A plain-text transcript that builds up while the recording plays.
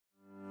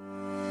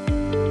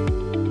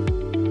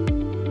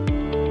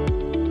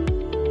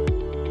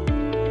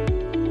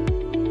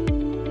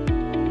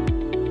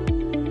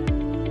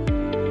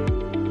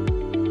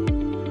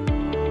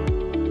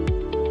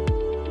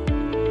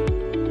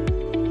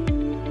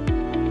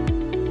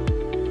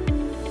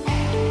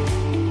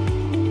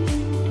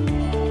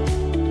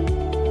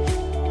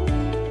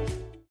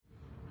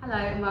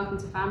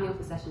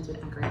Sessions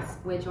with Agreus.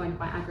 We're joined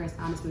by Agreus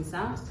founders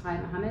themselves, Ty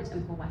Mohammed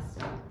and Paul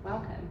Wester.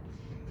 Welcome.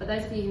 For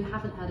those of you who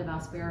haven't heard of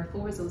us, we are a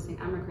full resourcing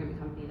and recruitment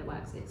company that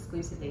works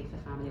exclusively for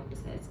family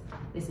offices.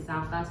 This is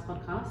our first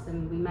podcast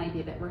and we may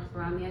be a bit rough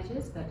around the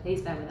edges, but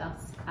please bear with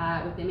us.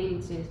 We've been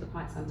meaning to do this for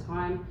quite some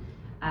time.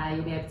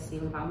 You'll be able to see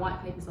all of our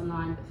white papers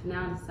online, but for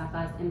now this is our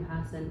first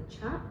in-person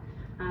chat.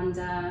 And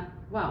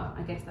well,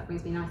 I guess that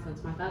brings me nicely on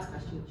to my first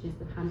question, which is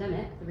the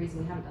pandemic, the reason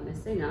we haven't done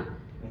this sooner.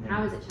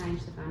 How has it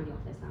changed the family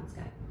office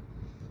landscape?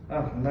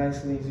 Oh,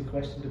 nice and easy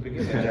question to begin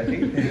with,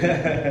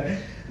 Jackie.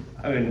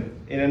 I mean,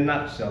 in a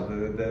nutshell,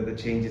 the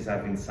changes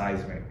have been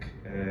seismic,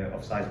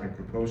 of seismic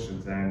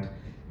proportions, and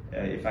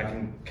if I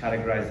can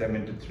categorize them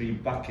into three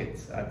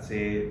buckets, I'd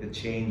say the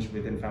change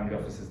within family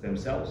offices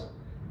themselves,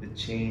 the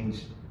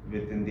change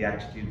within the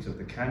attitudes of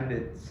the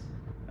candidates,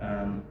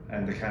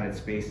 and the candidate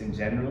space in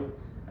general,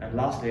 and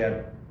lastly,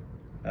 I'd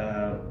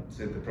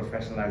say the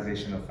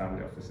professionalization of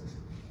family offices.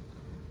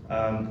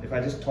 If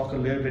I just talk a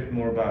little bit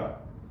more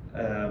about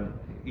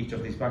each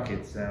of these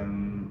buckets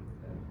to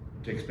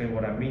explain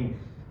what I mean.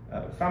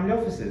 Family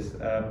offices,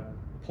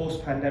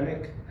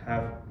 post-pandemic,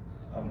 have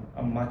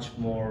a much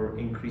more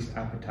increased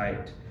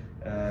appetite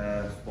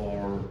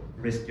for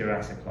riskier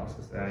asset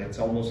classes. It's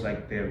almost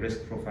like their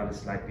risk profile has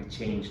slightly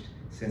changed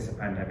since the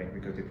pandemic,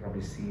 because they've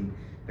probably seen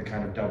the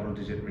kind of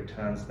double-digit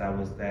returns that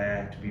was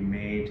there to be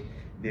made,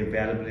 the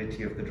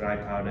availability of the dry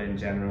powder in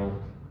general,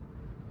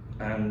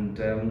 and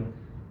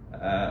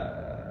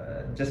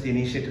just the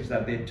initiatives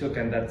that they took,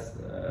 and that's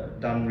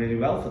done really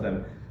well for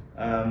them.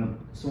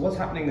 So what's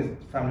happening is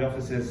family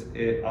offices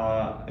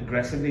are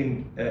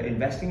aggressively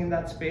investing in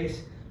that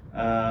space.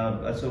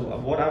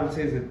 So what I would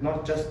say is it's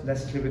not just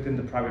necessarily within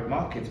the private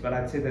markets, but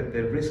I'd say that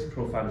the risk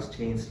profile has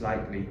changed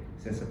slightly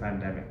since the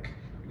pandemic.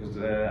 Because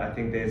I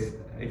think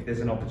if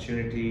there's an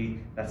opportunity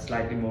that's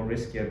slightly more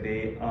riskier,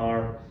 they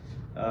are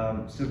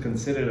still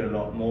considered a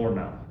lot more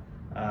now.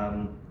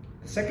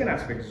 The second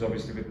aspect is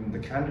obviously within the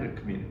candidate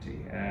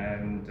community,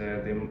 and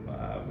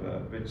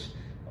which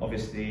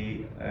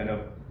obviously,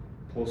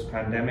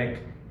 post-pandemic,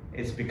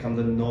 it's become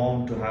the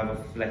norm to have a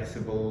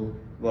flexible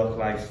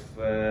work-life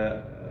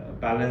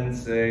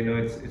balance.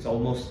 It's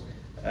almost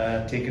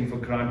taken for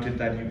granted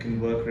that you can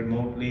work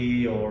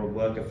remotely or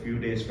work a few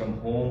days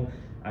from home.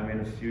 I mean,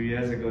 a few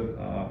years ago,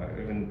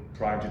 even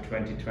prior to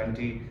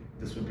 2020,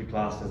 this would be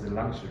classed as a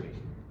luxury.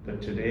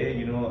 But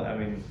today,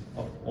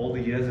 of all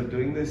the years of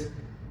doing this,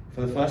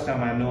 for the first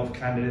time I know of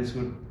candidates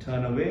who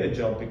turn away a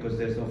job because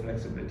there's no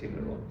flexibility in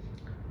the role.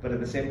 But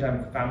at the same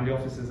time, family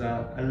offices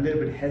are a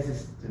little bit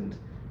hesitant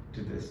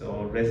to this,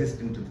 or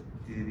resistant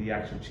to the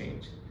actual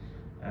change.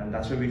 And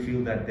that's where we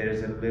feel that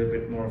there's a little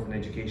bit more of an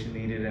education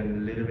needed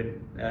and a little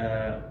bit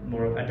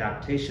more of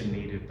adaptation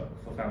needed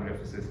for family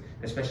offices,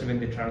 especially when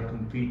they're trying to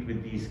compete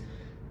with these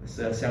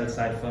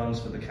sell-side firms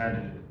for the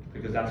candidate,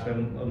 because that's where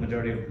a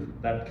majority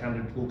of that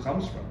candidate pool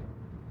comes from.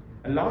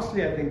 And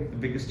lastly, I think the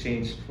biggest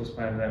change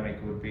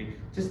post-pandemic would be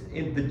just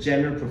in the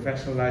general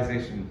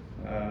professionalization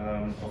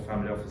of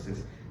family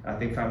offices. I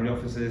think family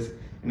offices,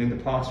 and in the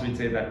past we'd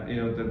say that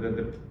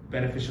the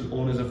beneficial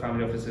owners of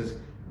family offices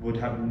would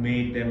have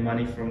made their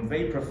money from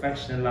very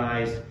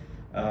professionalized,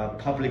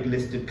 public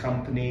listed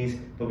companies,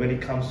 but when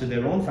it comes to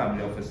their own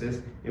family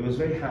offices, it was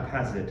very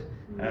haphazard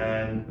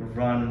and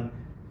run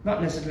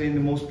not necessarily in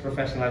the most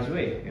professionalized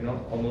way,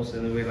 almost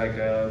in a way like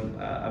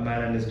a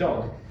man and his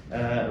dog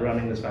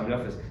running this family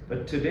office.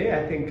 But today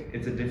I think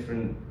it's a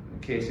different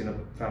case.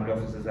 Family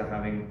offices are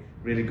having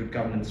really good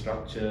governance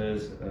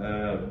structures,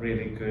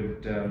 really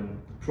good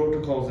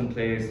protocols in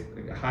place,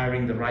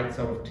 hiring the right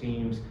sort of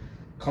teams,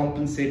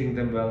 compensating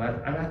them well,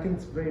 and I think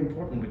it's very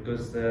important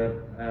because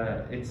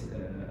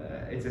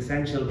it's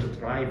essential to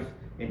thrive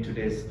in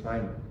today's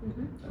climate.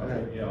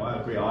 Okay, yeah,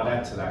 I agree. I'd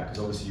add to that, because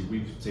obviously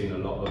we've seen a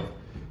lot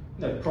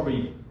of,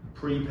 probably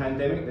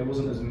pre-pandemic, there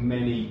wasn't as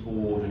many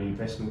board and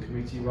investment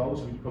committee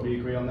roles. We'd probably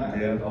agree on that.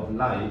 Yeah. And of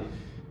late,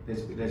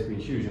 there's been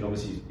huge, and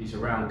obviously it's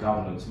around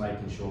governance,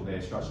 making sure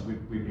they're structured.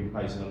 We've been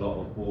placing a lot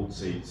of board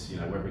seats,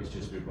 whether it's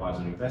just to advise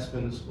on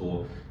investments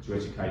or to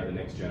educate the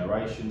next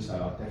generation. So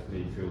I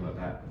definitely feel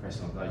that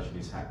professionalisation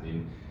is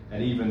happening.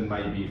 And even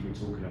maybe if we're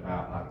talking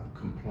about like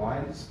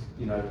compliance,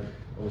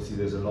 obviously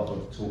there's a lot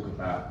of talk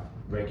about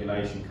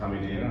regulation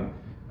coming in.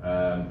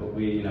 Yeah. But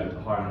we,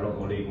 hiring a lot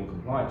more legal and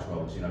compliance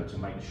roles, to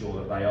make sure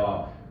that they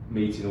are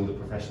meeting all the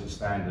professional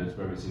standards,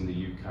 whether it's in the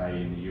UK,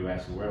 in the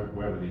US, or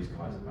wherever these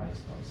guys are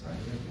based,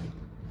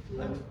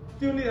 I'd say.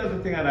 The only other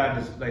thing I'd add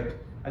is,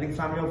 I think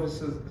family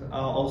offices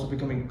are also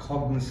becoming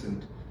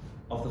cognizant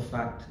of the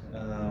fact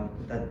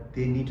that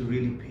they need to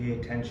really pay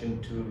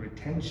attention to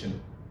retention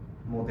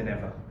more than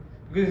ever.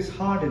 Because it's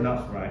hard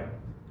enough, right,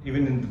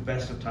 even in the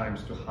best of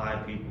times, to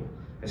hire people,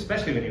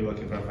 especially when you're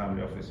working for a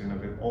family office,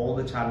 with all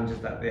the challenges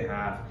that they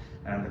have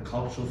and the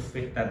cultural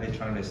fit that they're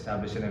trying to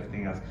establish and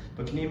everything else.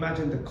 But can you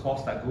imagine the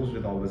cost that goes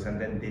with all this, and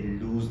then they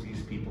lose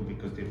these people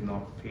because they've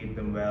not paid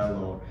them well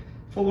or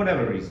for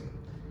whatever reason?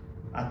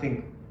 I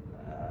think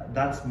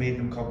that's made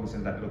them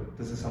cognizant that, look,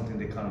 this is something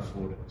they can't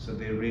afford. So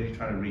they're really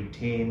trying to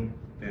retain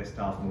their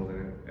staff more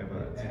than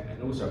ever.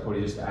 And also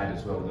probably just to add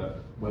as well that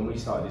when we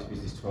started this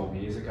business 12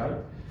 years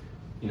ago,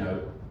 you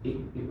know,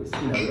 it was,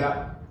 you know,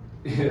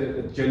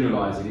 without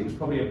generalising, it was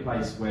probably a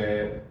place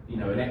where, you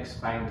know, an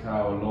ex-banker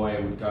or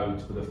lawyer would go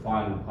for the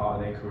final part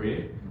of their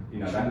career. You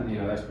know,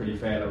 that's pretty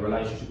fair. A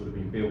relationship would have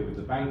been built with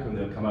the banker and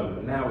they'll come over.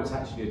 But now it's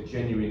actually a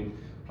genuine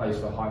place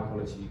for high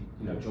quality,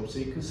 you know, job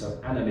seekers.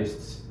 So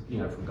analysts, you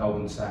know, from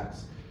Goldman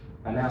Sachs,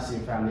 and now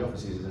seeing family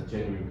offices as a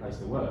genuine place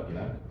to work, you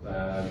know.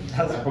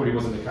 That probably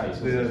wasn't the case.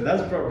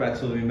 That's brought back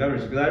so many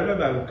memories, because I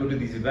remember I would go to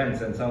these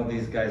events and some of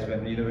these guys,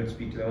 when, you know, would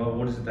speak to them, oh,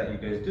 what is it that you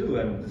guys do?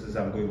 And this is,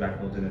 I'm going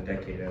back more than a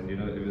decade, and, you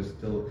know, it was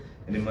still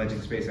an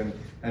emerging space,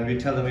 and we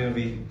tell them, you know,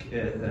 we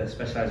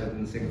specialize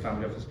within the single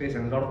family office space,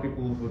 and a lot of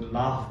people would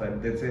laugh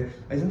and they'd say,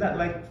 isn't that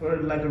like for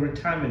like a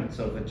retirement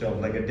sort of a job,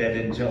 like a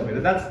dead-end job?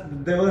 You know,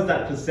 there was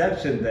that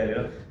perception there, you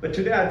know. But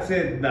today I'd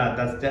say, nah,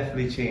 that's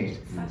definitely changed.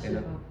 You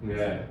know?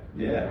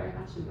 Yeah.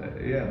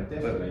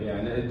 Definitely.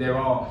 And they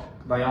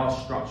are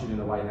structured in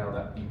a way now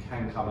that you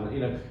can come and,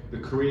 you know, the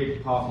career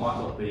path might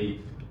not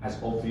be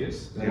as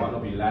obvious. There might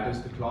not be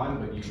ladders to climb,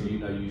 but you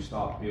know, you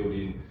start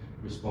building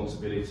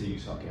responsibility, you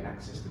start getting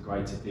access to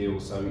greater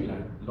deals. So, you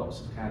know,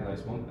 lots of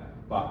candidates want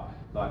that. But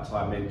like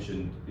Ty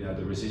mentioned, you know,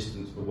 the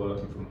resistance for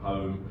working from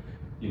home,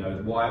 you know,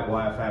 why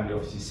a family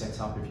office is set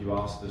up, if you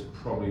ask us,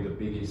 probably the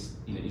biggest,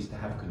 you know, is to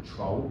have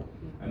control,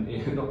 and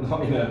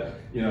not in a,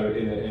 you know,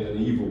 in an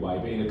evil way,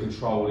 but in a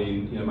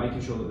controlling, you know, making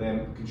sure that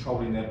they're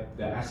controlling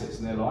their assets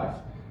in their life.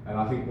 And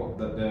I think what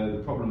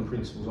the problem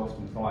principals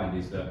often find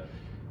is that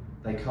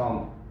they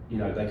can't, you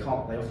know, they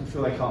often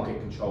feel they can't get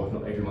control if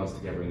not everyone's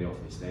together in the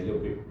office. They're a little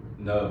bit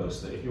nervous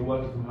that if you're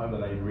working from home,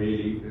 are they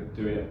really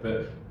doing it?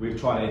 But we're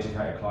trying to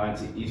educate our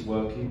clients, it is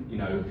working, you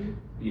know.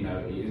 You know,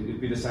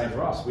 it'd be the same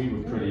for us. We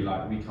were pretty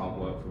like, we can't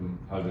work from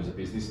home as a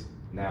business.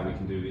 Now we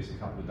can do this a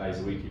couple of days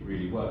a week. It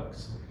really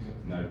works.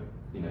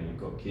 You know, you've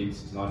got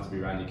kids. It's nice to be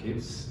around your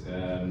kids. You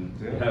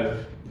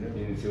know,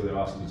 until they're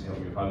asking you to help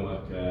you with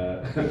homework in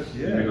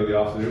the middle of the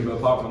afternoon. But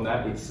apart from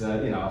that, it's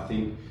you know, I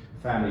think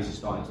families are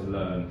starting to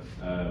learn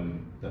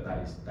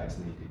that's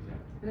needed. Yeah.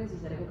 And as you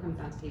said, it all comes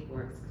down to people.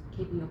 It's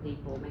keeping your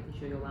people, making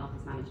sure your wealth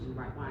is managed in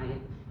the right way.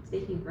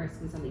 Speaking of risk,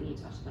 and something you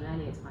touched on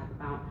earlier, Type,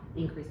 about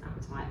the increased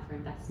appetite for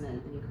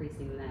investment and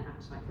increasing their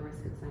appetite for risk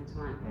at the same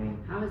time.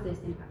 How has this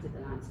impacted the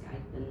landscape,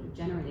 and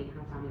generally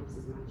how family offices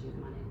are managing their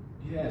money?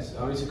 Yes,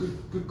 it's a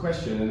good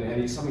question,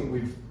 and it's something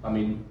we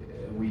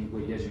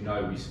as you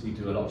know, we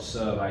do a lot of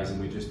surveys, and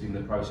we're just in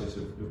the process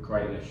of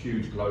creating a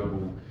huge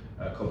global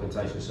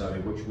compensation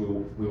survey, which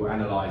will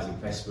analyse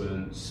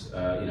investments,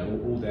 you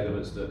know, all the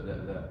elements that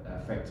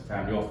affect the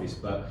family office.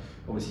 But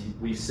obviously,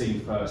 we've seen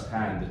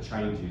firsthand the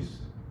changes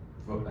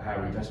for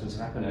how investments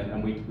happen,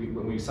 and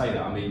when we say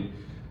that, I mean,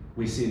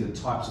 we're seeing the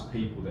types of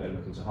people that are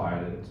looking to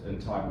hire,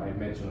 and Ty may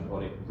mention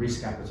about it,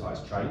 risk appetite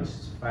has changed.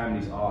 So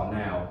families are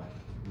now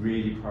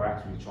really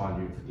proactively trying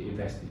to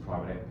invest in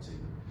private equity,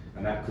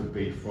 and that could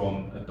be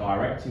from a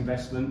direct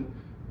investment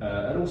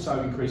and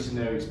also increasing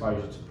their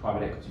exposure to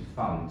private equity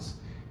funds.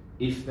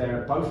 If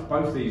they're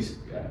both these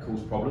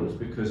cause problems,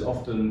 because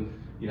often,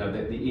 you know,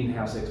 the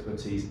in-house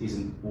expertise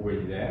isn't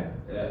already there.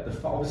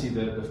 Obviously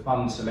the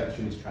fund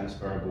selection is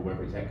transferable,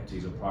 whether it's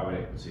equities or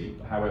private equity.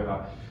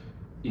 However,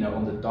 you know,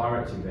 on the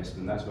direct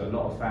investment, that's where a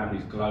lot of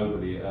families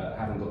globally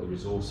haven't got the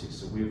resources.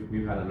 So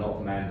we've had a lot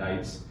of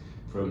mandates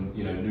from,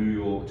 you know, New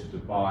York to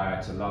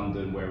Dubai to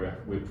London, where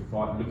we're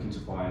looking to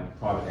find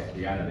private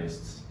equity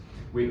analysts,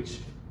 which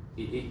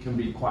it can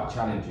be quite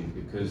challenging,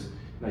 because,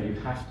 you know, you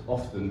have to,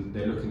 often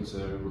they're looking to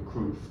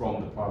recruit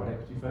from the private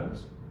equity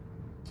firms,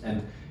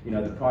 and, you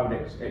know, the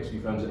private equity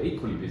firms are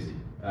equally busy,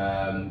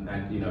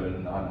 and, you know,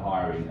 and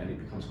hiring, and it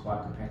becomes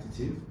quite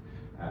competitive.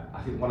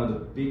 I think one of the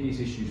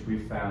biggest issues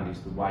we've found is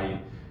the way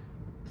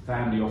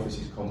family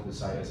offices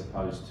compensate as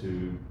opposed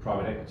to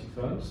private equity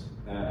firms,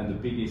 and the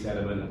biggest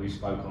element that we've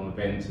spoken on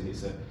events, and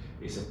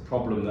it's a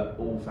problem that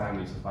all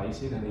families are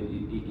facing, and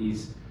it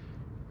is,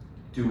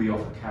 do we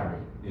offer carry?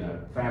 You know,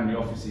 family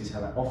offices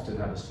often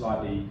have a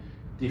slightly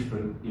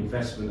different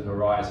investment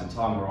horizon,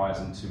 time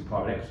horizon, to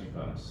private equity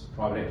firms.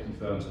 Private equity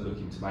firms are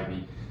looking to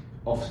maybe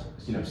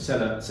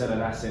sell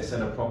an asset,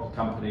 sell a proper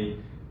company,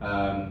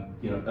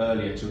 you know,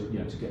 earlier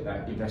to get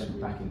that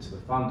investment back into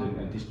the fund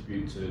and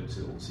distribute to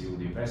obviously all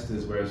the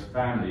investors. Whereas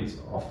families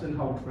often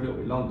hold for a little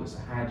bit longer. So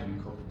how do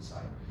you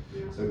compensate?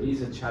 Yeah. So it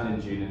is a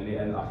challenging,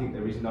 and I think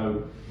there is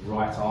no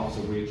right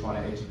answer. We're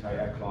trying to educate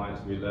our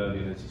clients. We're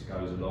learning as it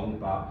goes along,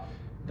 but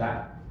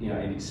that, you know,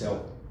 in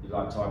itself,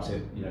 like Ty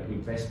said, you know,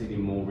 investing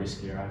in more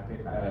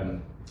riskier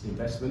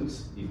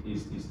investments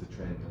is the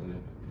trend. I don't know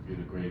if you'd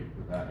agree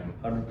with that.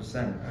 100%.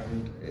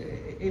 And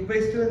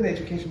it's still in the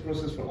education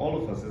process for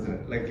all of us, isn't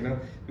it? Like, you know,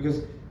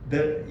 because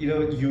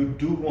you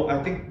do more.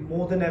 I think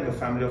more than ever,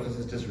 family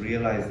offices just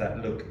realize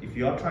that, look, if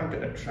you are trying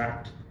to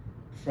attract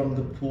from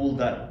the pool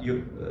that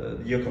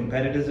your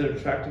competitors are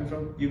attracting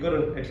from, you've got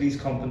to at least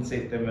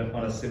compensate them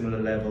on a similar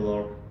level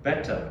or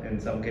better in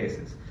some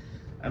cases.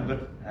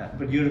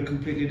 But you're a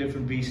completely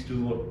different beast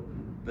to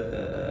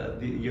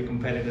what your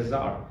competitors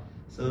are.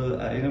 So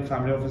you know,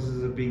 family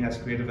offices are being as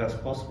creative as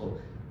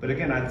possible. But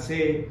again, I'd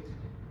say,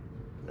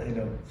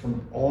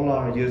 from all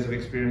our years of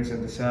experience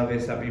and the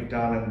surveys that we've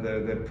done and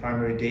the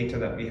primary data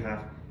that we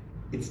have,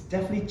 it's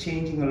definitely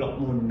changing a lot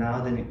more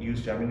now than it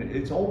used to. I mean,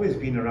 it's always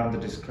been around the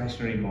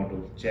discretionary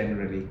model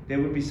generally. There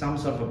would be some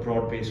sort of a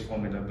broad-based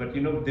formula, but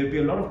there'd be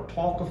a lot of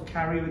talk of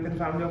carry within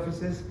family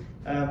offices,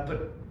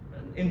 but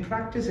in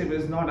practice it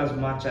was not as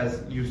much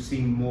as you've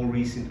seen more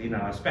recently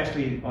now,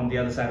 especially on the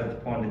other side of the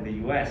pond in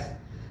the US.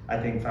 I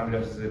think family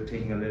offices are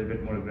taking a little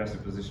bit more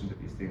aggressive position to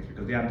these things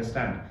because they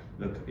understand,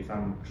 look, if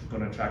I'm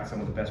going to attract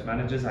some of the best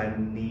managers, I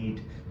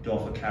need to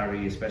offer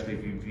carry, especially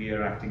if we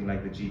are acting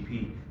like the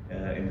GP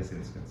in this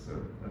instance. So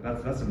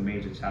that's a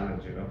major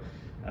challenge, Yeah.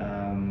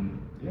 And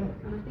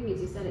I think,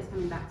 as you said, it's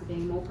coming back to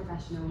being more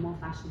professional, more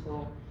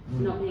fashionable,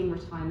 not being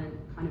retirement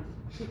kind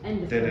of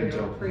end of career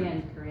or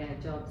pre-end career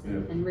jobs,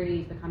 and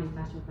really becoming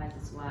fashionable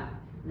places to work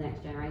for the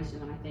next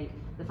generation. And I think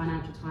the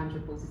Financial Times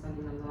reported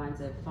something along the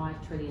lines of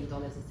 $5 trillion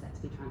is set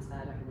to be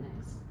transferred over the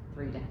next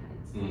 3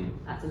 decades.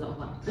 That's a lot of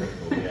wealth.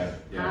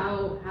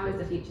 How is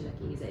the future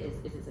looking? Is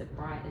it as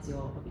bright as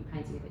you're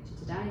painting a picture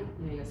today?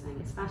 You're saying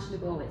it's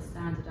fashionable, it's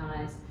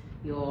standardised,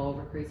 you're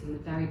recruiting the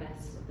very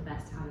best of the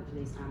best talent for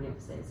these family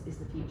offices. Is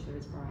the future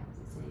as bright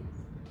as it seems?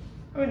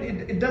 I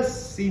mean, it does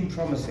seem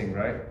promising,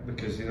 right?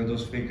 Because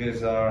those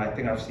figures are. I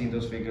think I've seen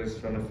those figures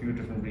from a few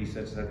different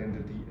researchers. I think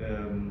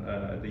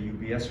that the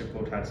UBS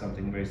report had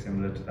something very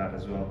similar to that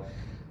as well.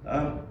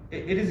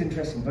 It is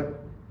interesting,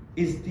 but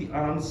is the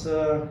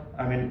answer?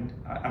 I mean,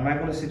 am I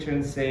going to sit here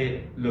and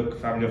say, look,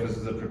 family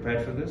offices are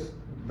prepared for this?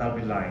 That'll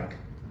be lying.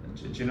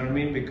 Do you know what I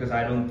mean? Because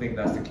I don't think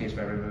that's the case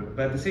for everyone.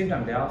 But at the same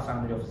time, there are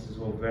family offices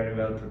who are very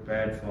well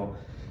prepared for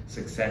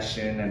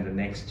succession and the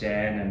next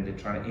gen, and they're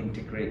trying to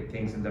integrate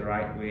things in the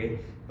right way.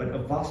 But a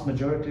vast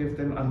majority of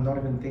them are not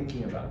even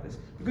thinking about this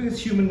because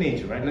it's human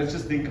nature, right? Let's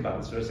just think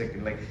about this for a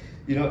second. Like,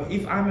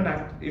 if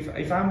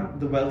I'm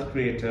the wealth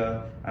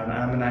creator and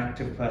I'm an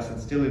active person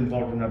still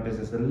involved in my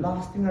business, the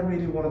last thing I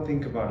really want to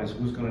think about is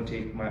who's going to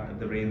take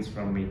the reins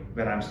from me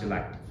when I'm still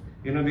active.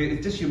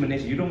 It's just human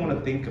nature. You don't want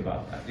to think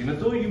about that.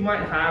 Though you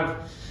might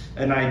have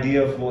an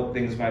idea of what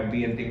things might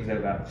be and things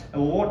like that.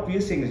 And what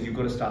we're saying is you've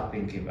got to start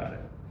thinking about it.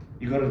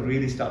 You've got to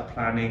really start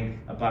planning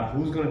about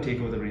who's going to take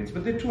over the reins.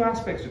 But there are two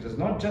aspects to this,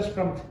 not just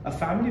from a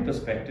family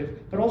perspective,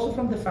 but also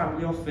from the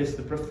family office,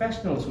 the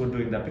professionals who are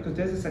doing that, because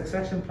there's a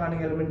succession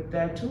planning element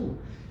there too.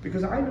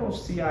 Because I know of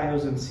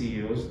CIOs and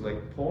CEOs,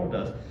 like Paul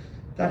does,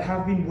 that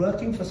have been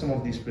working for some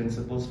of these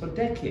principles for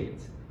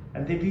decades.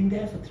 And they've been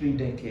there for 3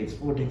 decades,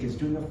 4 decades,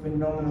 doing a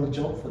phenomenal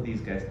job for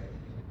these guys.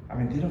 I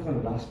mean, they're not going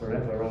to last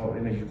forever, or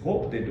you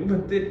hope they do,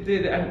 but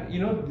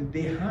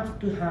they have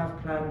to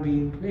have plan B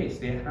in place.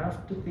 They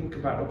have to think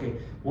about, okay,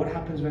 what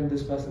happens when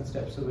this person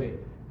steps away?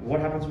 What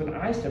happens when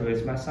I step away?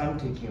 Is my son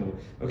taking over?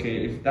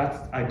 Okay, if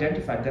that's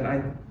identified, then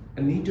I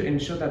need to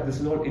ensure that this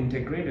is all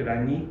integrated.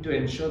 I need to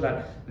ensure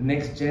that the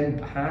next gen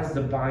has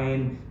the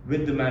buy-in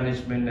with the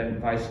management and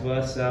vice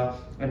versa,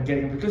 and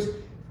because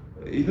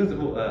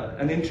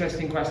an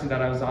interesting question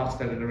that I was asked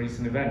at a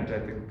recent event, I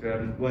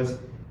think, was,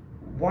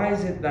 why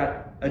is it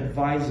that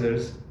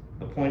advisors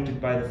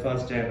appointed by the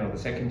first gen or the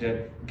second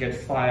gen get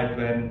fired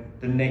when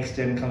the next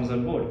gen comes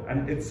on board?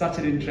 And it's such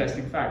an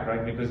interesting fact,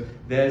 right? Because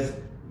there's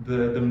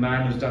the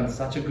man who's done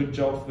such a good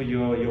job for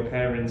your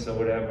parents or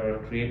whatever,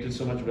 created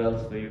so much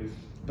wealth for you,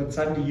 but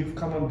suddenly you've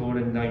come on board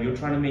and now you're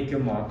trying to make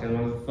your mark, and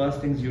one of the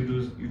first things you do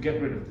is you get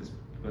rid of this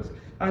person.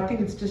 I think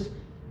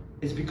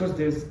it's because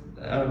there's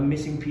a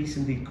missing piece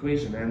in the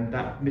equation, and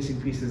that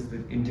missing piece is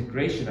the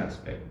integration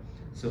aspect.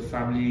 So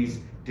families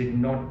did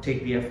not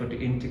take the effort to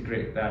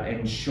integrate that,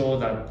 ensure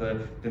that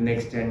the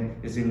next gen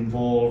is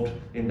involved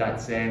in that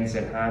sense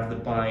and have the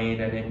buy-in,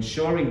 and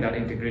ensuring that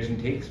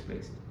integration takes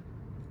place.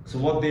 So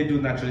what they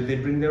do naturally, they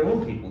bring their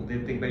own people. They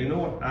think that,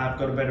 I've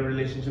got a better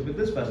relationship with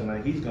this person,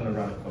 and he's going to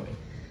run it for me.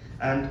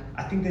 And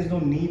I think there's no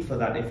need for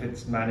that if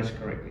it's managed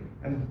correctly.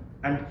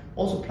 And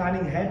also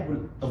planning ahead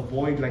will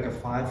avoid like a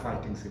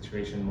firefighting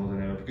situation more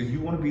than ever, because you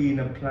want to be in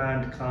a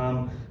planned,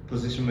 calm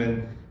position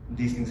when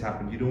these things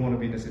happen. You don't want to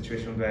be in a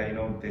situation where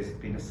there's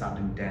been a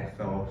sudden death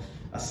or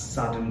a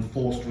sudden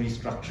forced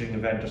restructuring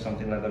event or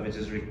something like that, which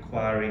is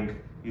requiring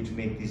you to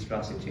make these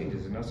drastic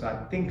changes. So I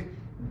think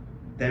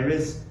there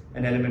is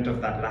an element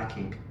of that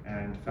lacking,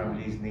 and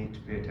families need to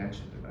pay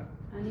attention to that.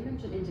 And you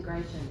mentioned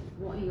integration.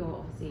 What are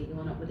obviously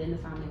you're not within the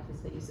family office,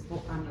 but you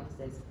support family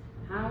offices.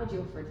 How would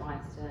you offer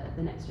advice to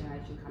the next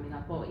generation coming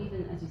up, or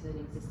even, as you said,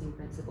 an existing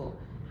principal?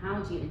 How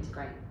do you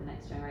integrate the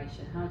next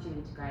generation? How do you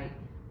integrate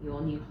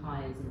your new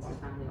hires into the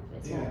family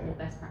office? Yeah. What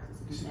best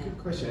practices It's you a know? good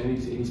question, and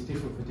it's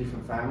different for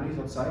different families,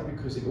 I'd say,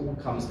 because it all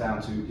comes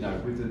down to,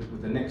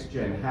 with the next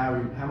gen, how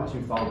much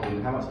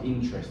involvement, how much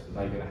interest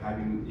are they going to have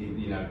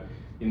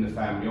in the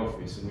family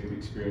office? And we've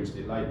experienced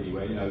it lately,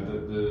 where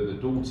the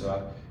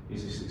daughter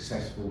is a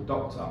successful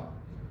doctor.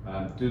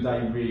 Do they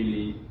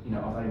really,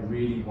 are they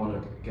really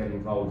want to get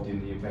involved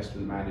in the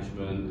investment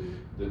management,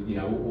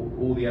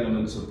 all the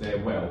elements of their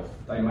wealth?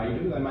 They may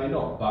do, they may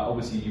not, but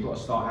obviously you've got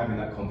to start having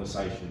that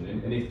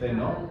conversation. And if they're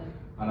not,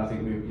 And I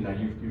think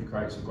you've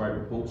created some great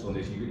reports on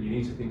this. You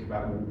need to think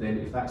about, well, then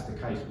if that's the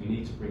case, we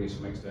need to bring in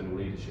some external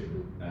leadership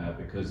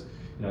because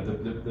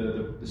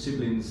the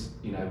siblings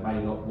may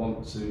not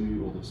want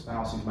to, or the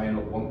spouses may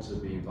not want to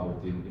be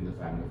involved in the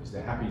family office.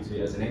 They're happy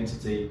to as an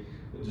entity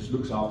that just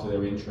looks after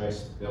their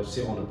interest. They'll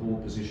sit on a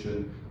board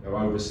position, they'll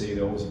oversee,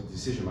 they're obviously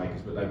decision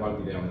makers, but they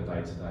won't be there on the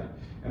day to day.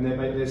 And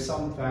there's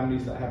some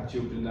families that have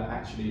children that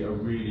actually are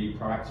really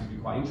proactively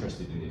quite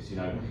interested in this.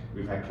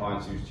 We've had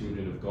clients whose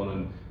children have gone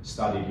and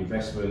studied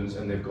investments,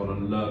 and they've gone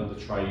and learned the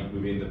trade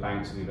within the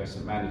banks and the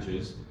investment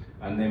managers.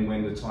 And then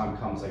when the time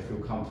comes, they feel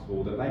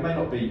comfortable that they may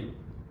not be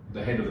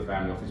the head of the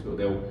family office, but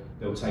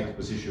they'll take a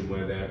position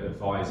where they're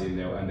advising,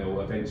 and they'll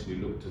eventually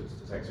look to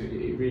take. So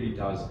it really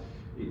does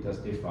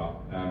differ.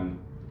 I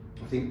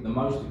think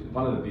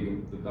one of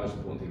the most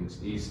important things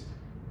is,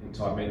 I think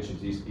Ty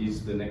mentioned,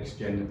 is the next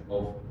gen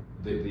of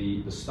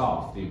the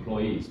staff, the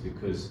employees,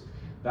 because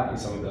that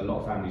is something that a lot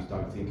of families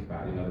don't think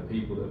about. The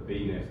people that have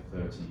been there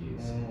for 30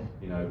 years.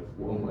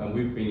 And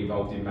we've been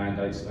involved in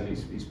mandates, and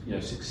it's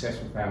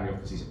successful family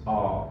offices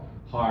are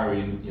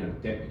hiring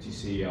deputy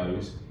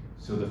CEOs.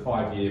 So the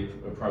 5-year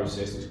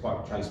process is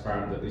quite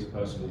transparent that this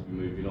person will be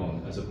moving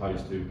on, as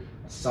opposed to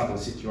a sudden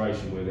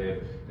situation where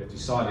they've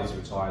decided to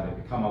retire, they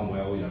become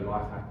unwell,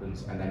 life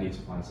happens, and they need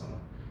to find someone.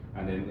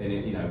 And then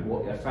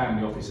what a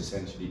family office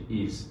essentially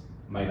is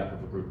made up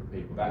of a group of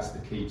people. That's the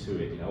key to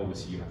it.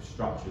 Obviously you have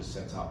structures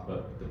set up,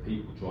 but the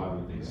people drive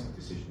all these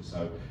decisions.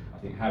 So I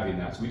think having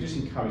that. So we just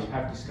encourage,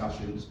 have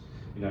discussions.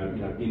 In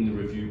the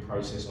review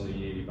process on a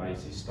yearly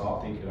basis,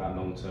 start thinking about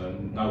long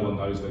term. No one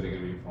knows where they're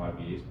going to be in 5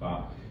 years,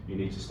 but you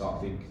need to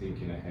start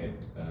thinking ahead.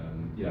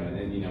 And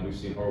then we've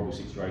seen horrible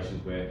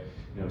situations where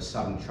a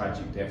sudden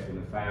tragic death in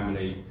the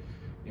family,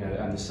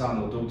 and the son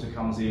or daughter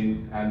comes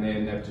in, and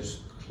then they've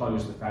just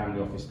closed the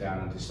family office down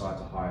and decide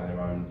to hire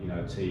their own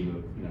team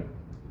of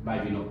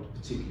maybe not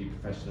particularly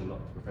professional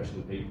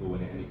people,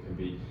 and it can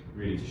be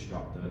really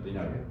disrupt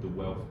the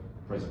wealth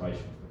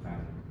preservation of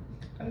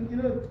the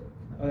family.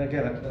 And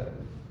again,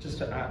 just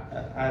to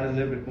add a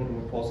little bit more to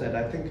what Paul said,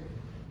 I think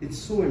it's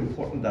so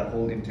important, that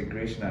whole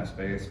integration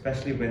aspect,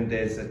 especially when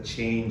there's a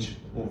change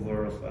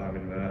over of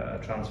a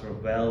transfer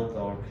of wealth,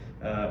 or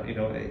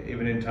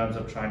even in terms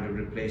of trying to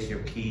replace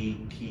your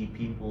key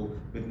people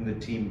within the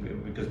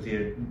team because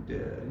they're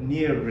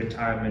near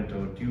retirement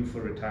or due for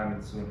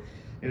retirement soon.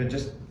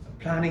 Just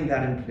planning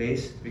that in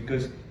place,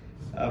 because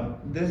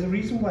there's a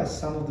reason why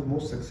some of the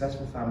most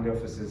successful family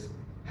offices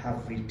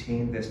have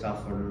retained their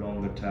staff for a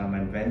longer term,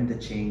 and when the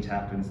change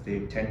happens, they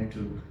tend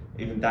to,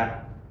 even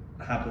that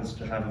happens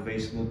to have a very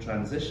smooth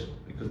transition,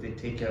 because they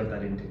take care of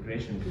that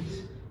integration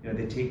piece.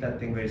 They take that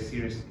thing very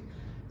seriously.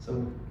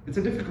 So it's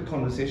a difficult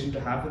conversation to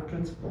have with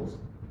principals,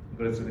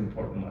 but it's an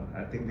important one.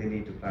 I think they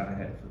need to plan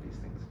ahead for these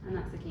things. And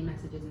that's the key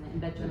message, isn't it?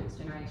 Embed your next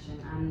generation,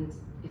 and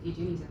if you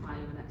do need to hire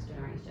your next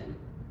generation,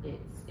 it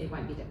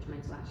won't be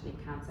detrimental. Actually,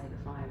 it can save a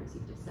fire, as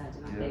you've just said.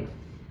 And I think,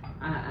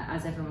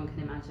 as everyone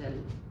can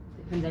imagine,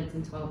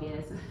 condensing 12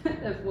 years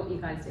of what you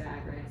guys do at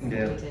Agreus, what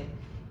you do,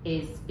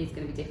 is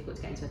going to be difficult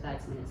to get into a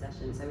 30-minute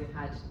session. So we've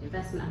had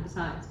investment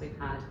appetites, we've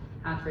had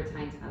how to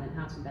retain talent,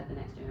 how to embed the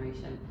next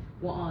generation.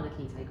 What are the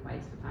key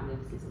takeaways for family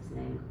offices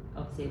listening?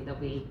 Obviously there'll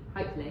be,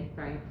 hopefully,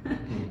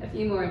 a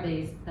few more of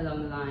these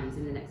along the lines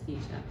in the next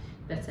future,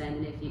 but in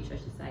the near future I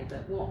should say.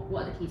 But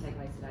what are the key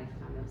takeaways today for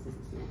family offices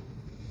listening?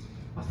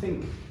 I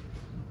think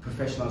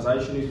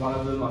professionalisation is one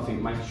of them. I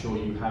think making sure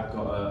you have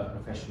got a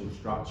professional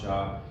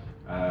structure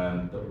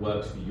that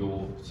works for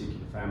your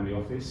particular family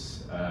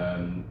office,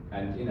 and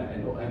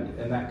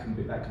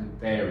that can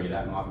vary.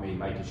 That might mean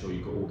making sure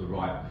you've got all the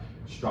right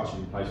structure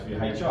in place for your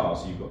HR,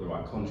 so you've got the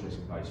right contracts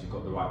in place, you've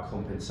got the right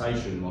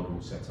compensation model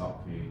set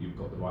up for you, you've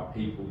got the right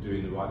people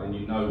doing the right, and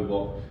you know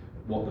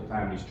what the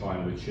family's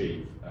trying to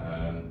achieve.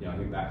 I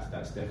think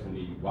that's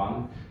definitely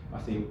one. I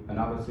think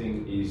another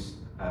thing is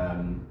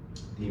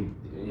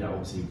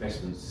obviously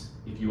investments.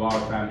 If you are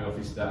a family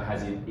office that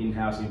has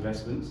in-house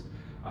investments,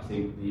 I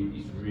think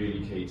it's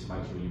really key to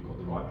make sure you've got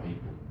the right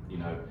people.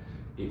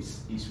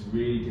 It's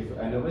really difficult,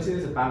 and obviously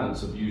there's a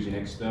balance of using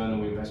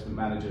external investment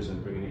managers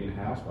and bringing it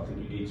in-house, but I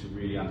think you need to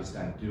really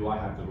understand, do I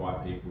have the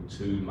right people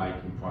to make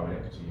in private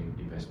equity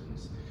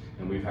investments?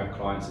 And we've had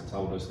clients that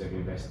told us they've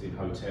invested in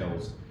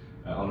hotels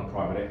on a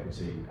private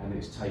equity, and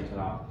it's taken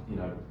up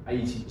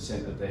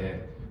 80% of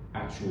their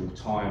actual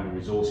time and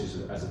resources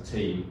as a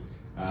team,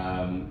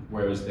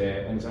 whereas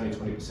it's only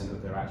 20%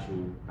 of their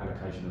actual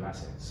allocation of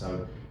assets.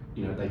 So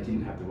they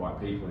didn't have the right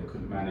people, they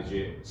couldn't manage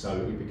it, so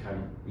it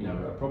became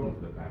a problem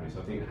for the family. So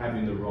I think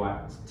having the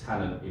right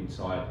talent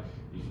inside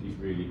is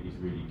really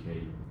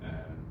key.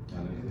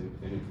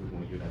 Anything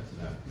more you'd add to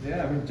that?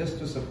 Yeah, just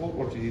to support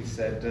what you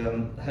said,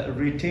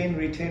 retain,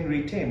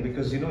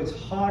 because it's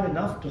hard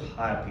enough to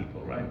hire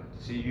people, right?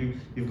 So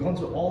you've gone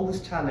through all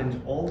this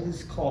challenge, all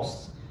these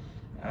costs,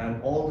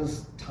 and all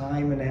this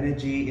time and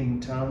energy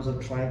in terms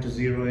of trying to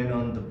zero in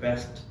on the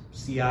best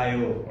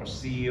CIO or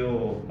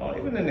CEO or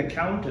even an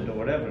accountant or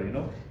whatever, it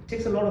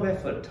takes a lot of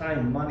effort,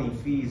 time, money,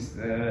 fees,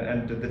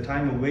 and the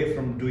time away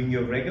from doing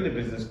your regular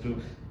business to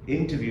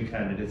interview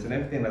candidates and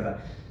everything like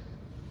that.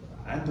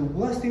 And the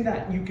worst thing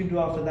that you can do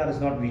after that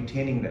is not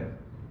retaining them.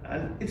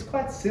 And it's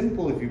quite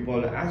simple if you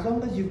boil it. As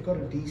long as you've got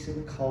a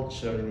decent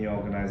culture in the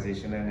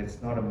organization and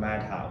it's not a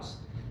madhouse,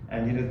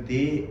 and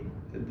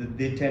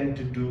they tend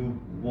to do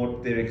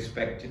what they're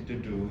expected to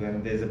do,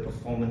 and there's a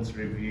performance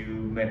review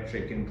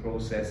metric in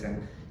process,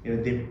 and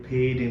they're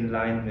paid in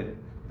line with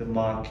the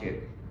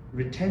market.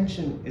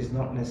 Retention is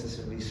not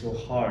necessarily so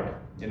hard,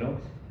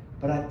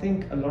 But I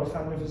think a lot of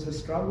family offices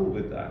struggle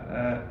with that,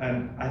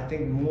 and I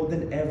think more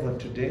than ever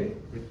today,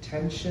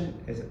 retention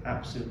is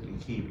absolutely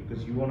key,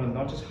 because you want to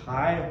not just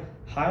hire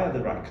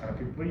the right kind of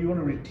people, but you want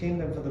to retain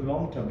them for the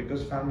long term,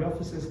 because family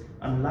offices,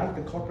 unlike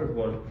the corporate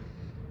world,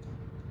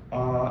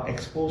 are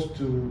exposed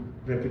to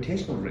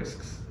reputational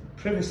risks,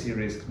 privacy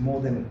risks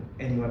more than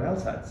anyone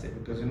else, I'd say,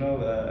 because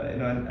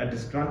a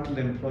disgruntled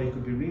employee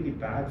could be really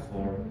bad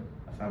for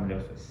a family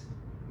office.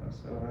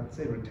 So I'd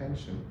say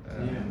retention.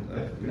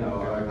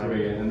 No, I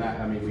agree, and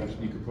that,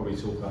 you could probably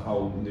talk a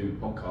whole new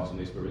podcast on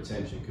this, but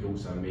retention could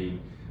also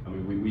mean,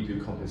 we do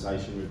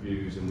compensation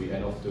reviews,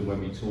 and often when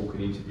we talk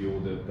and interview all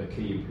the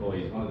key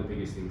employees, one of the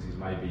biggest things is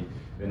maybe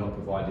they're not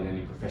providing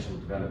any professional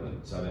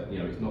development, so that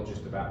it's not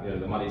just about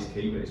the money's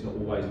key, but it's not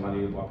always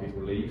money why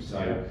people leave.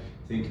 So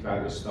think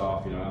about your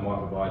staff. Am I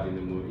providing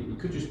them? It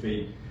could just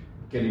be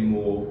getting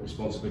more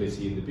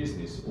responsibility in the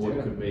business, or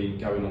it could mean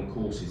going on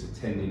courses,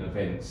 attending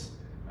events.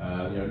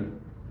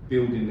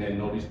 Building their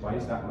knowledge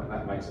base,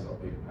 that makes a lot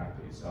of people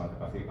happy. So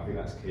I think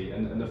that's key.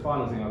 And the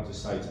final thing I'd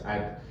just say to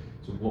add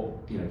to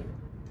what the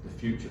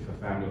future for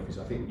family office,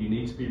 I think you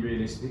need to be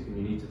realistic, and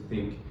you need to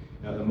think.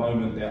 At the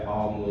moment there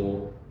are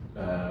more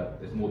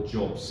there's more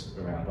jobs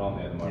around, aren't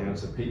there? At the moment,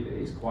 so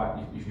it's quite.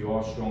 If you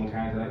are a strong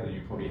candidate, then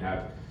you probably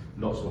have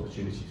lots of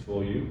opportunities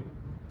for you.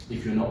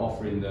 If you're not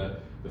offering the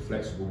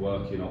flexible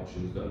working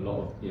options that a lot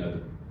of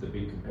the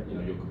big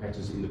your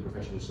competitors in the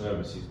professional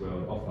services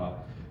will offer,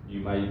 you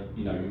may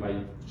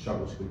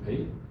struggle to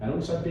compete. And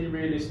also be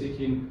realistic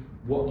in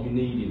what you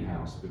need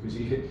in-house, because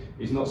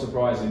it's not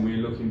surprising we're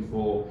looking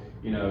for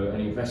an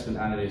investment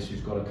analyst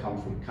who's got to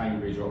come from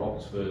Cambridge or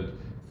Oxford,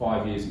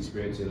 5 years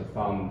experience in a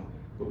fund,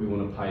 but we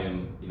want to pay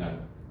them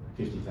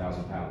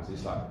 £50,000.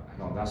 It's like,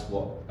 hang on,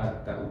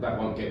 that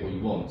won't get what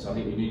you want. So I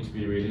think you need to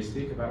be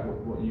realistic about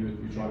what you're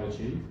trying to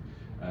achieve.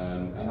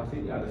 And I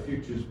think the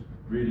future's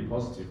really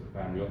positive for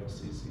family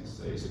offices.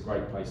 It's a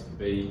great place to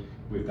be.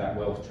 With that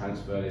wealth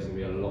transfer, there's going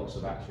to be lots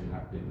of action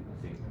happening, I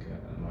think,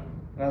 at the moment.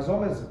 As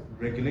long as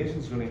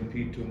regulations don't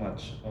impede too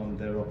much on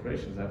their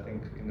operations, I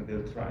think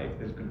they'll thrive.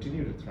 They'll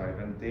continue to thrive,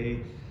 and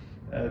they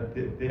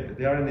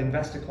are an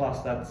investor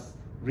class that's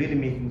really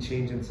making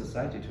change in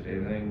society today.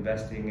 They're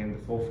investing in the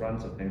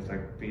forefronts of things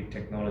like be it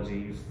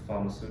technology,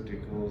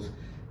 pharmaceuticals,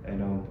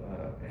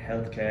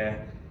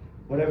 healthcare,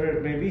 whatever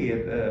it may be,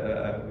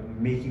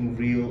 making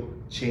real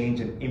change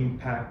and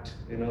impact.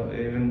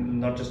 Even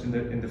not just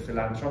in the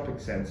philanthropic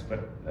sense,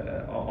 but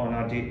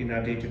in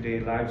our day-to-day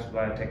lives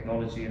via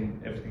technology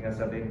and everything else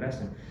that they invest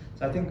in.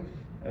 So I think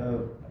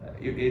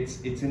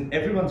it's in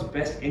everyone's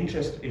best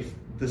interest if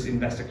this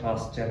investor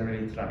class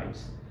generally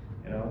thrives.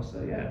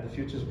 So yeah, the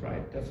future's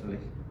bright, definitely.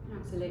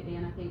 Absolutely,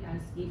 and I think,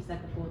 as you've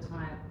said before,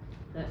 Ty,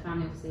 that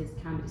family offices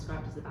can be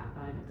described as the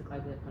backbone of the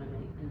global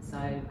economy. And so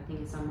I think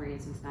in summary,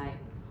 as you say,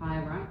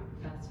 hire right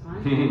first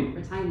time,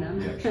 retain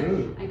them,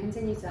 and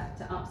continue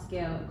to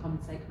upskill and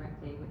compensate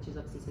correctly, which is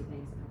obviously two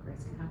things that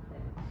Agreus can help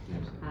with.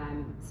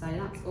 So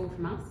that's all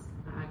from us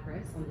at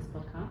Agreus on this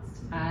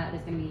podcast.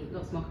 There's going to be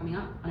lots more coming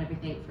up on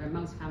everything from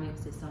multi-family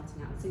offices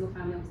starting out with single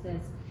family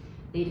offices,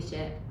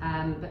 leadership,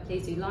 but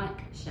please do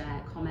like,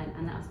 share, comment,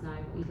 and let us know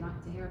what you'd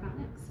like to hear about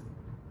next.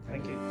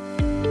 Thank you.